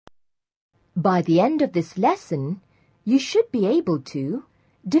By the end of this lesson, you should be able to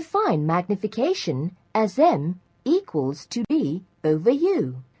define magnification as m equals to v over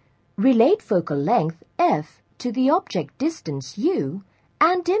u, relate focal length f to the object distance u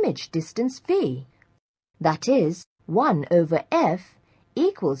and image distance v. That is, 1 over f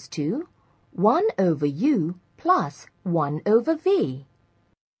equals to 1 over u plus 1 over v.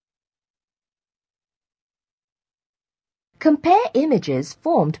 Compare images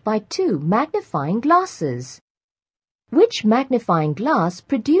formed by two magnifying glasses. Which magnifying glass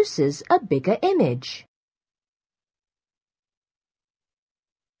produces a bigger image?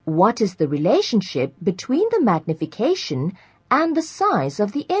 What is the relationship between the magnification and the size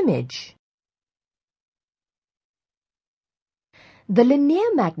of the image? The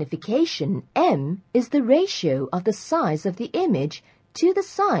linear magnification m is the ratio of the size of the image to the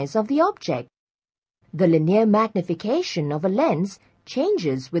size of the object. The linear magnification of a lens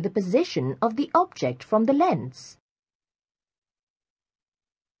changes with the position of the object from the lens.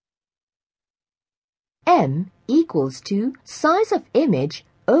 M equals to size of image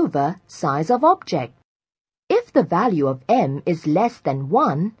over size of object. If the value of m is less than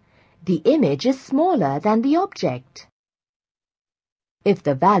 1, the image is smaller than the object. If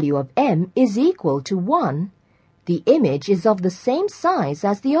the value of m is equal to 1, the image is of the same size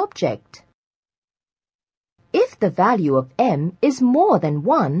as the object. If the value of m is more than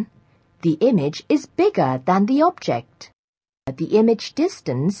 1, the image is bigger than the object. The image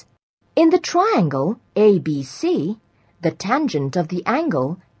distance in the triangle ABC, the tangent of the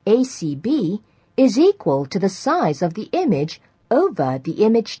angle ACB is equal to the size of the image over the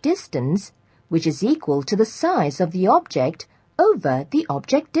image distance, which is equal to the size of the object over the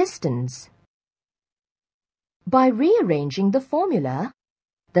object distance. By rearranging the formula,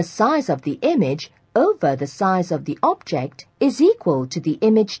 the size of the image over the size of the object is equal to the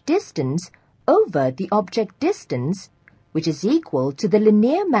image distance over the object distance, which is equal to the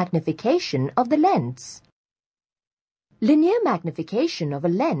linear magnification of the lens. Linear magnification of a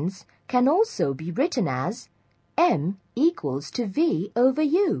lens can also be written as m equals to v over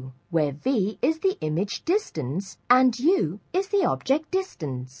u, where v is the image distance and u is the object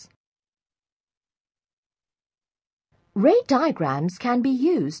distance. Ray diagrams can be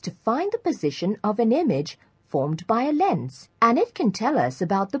used to find the position of an image formed by a lens, and it can tell us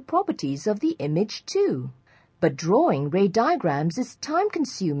about the properties of the image too. But drawing ray diagrams is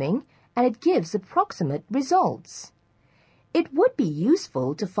time-consuming and it gives approximate results. It would be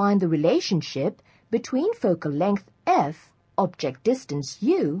useful to find the relationship between focal length f, object distance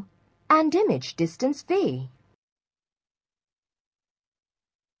u, and image distance v.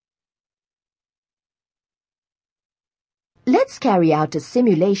 Let's carry out a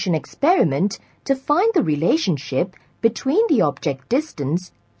simulation experiment to find the relationship between the object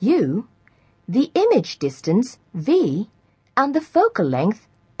distance u, the image distance v, and the focal length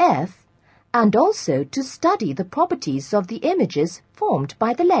f, and also to study the properties of the images formed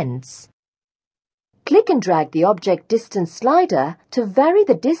by the lens. Click and drag the object distance slider to vary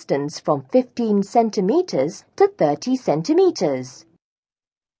the distance from 15 centimeters to 30 centimeters.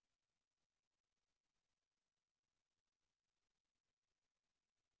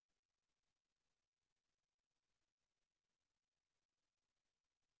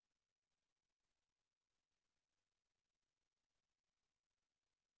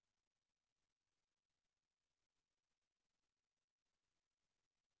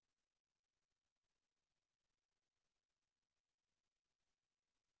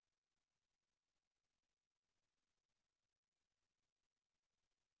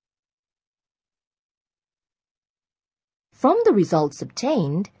 From the results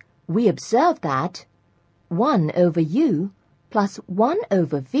obtained, we observe that 1 over u plus 1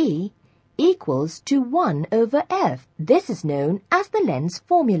 over v equals to 1 over f. This is known as the lens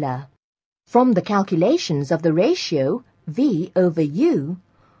formula. From the calculations of the ratio v over u,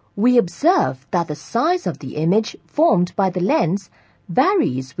 we observe that the size of the image formed by the lens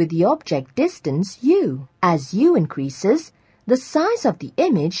varies with the object distance u. As u increases, the size of the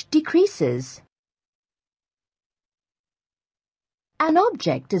image decreases. An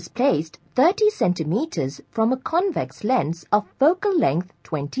object is placed 30 centimeters from a convex lens of focal length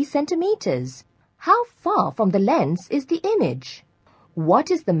 20 centimeters. How far from the lens is the image? What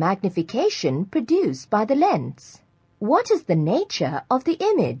is the magnification produced by the lens? What is the nature of the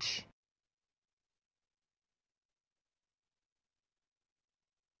image?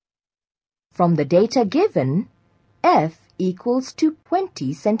 From the data given, f equals to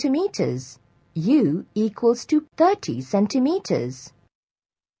 20 centimeters. u equals to 30 centimeters.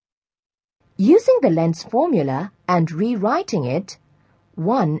 Using the lens formula and rewriting it,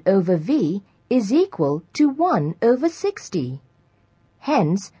 1 over V is equal to 1 over 60.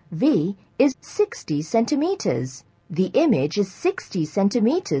 Hence, V is 60 centimeters. The image is 60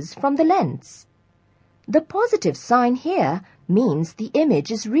 centimeters from the lens. The positive sign here means the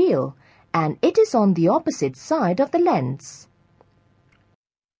image is real, and it is on the opposite side of the lens.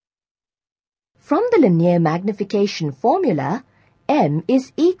 From the linear magnification formula, m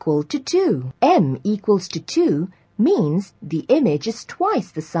is equal to 2. M equals to 2 means the image is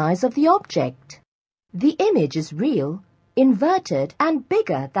twice the size of the object. The image is real, inverted, and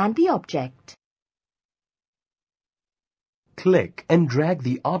bigger than the object. Click and drag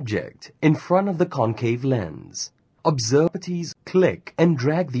the object in front of the concave lens. Observe properties. Click and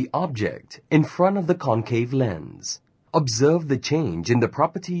drag the object in front of the concave lens. Observe the change in the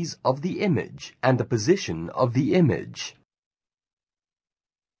properties of the image and the position of the image.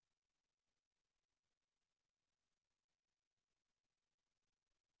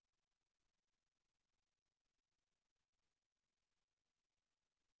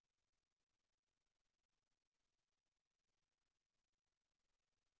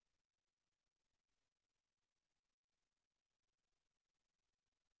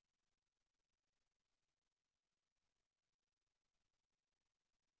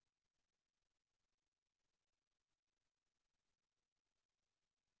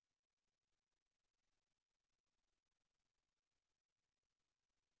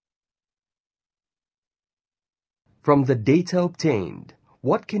 From the data obtained,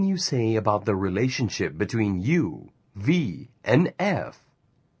 what can you say about the relationship between U, V, and F?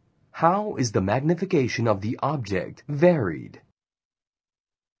 How is the magnification of the object varied?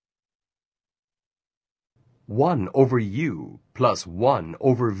 1 over U plus 1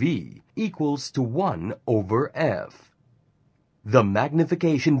 over V equals to 1 over F. The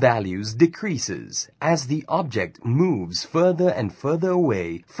magnification values decreases as the object moves further and further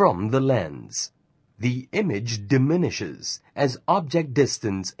away from the lens. The image diminishes as object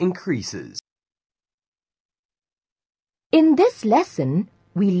distance increases. In this lesson,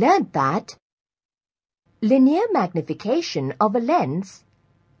 we learned that linear magnification of a lens,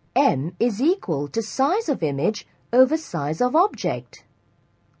 m is equal to size of image over size of object,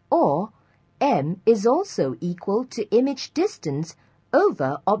 or m is also equal to image distance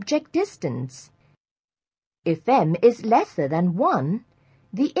over object distance. If m is lesser than 1,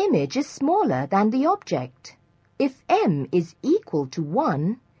 the image is smaller than the object. If m is equal to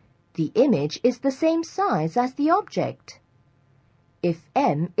 1, the image is the same size as the object. If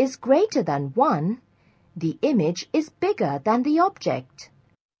m is greater than 1, the image is bigger than the object.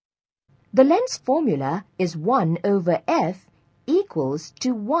 The lens formula is 1 over f equals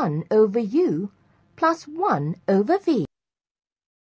to 1 over u plus 1 over v.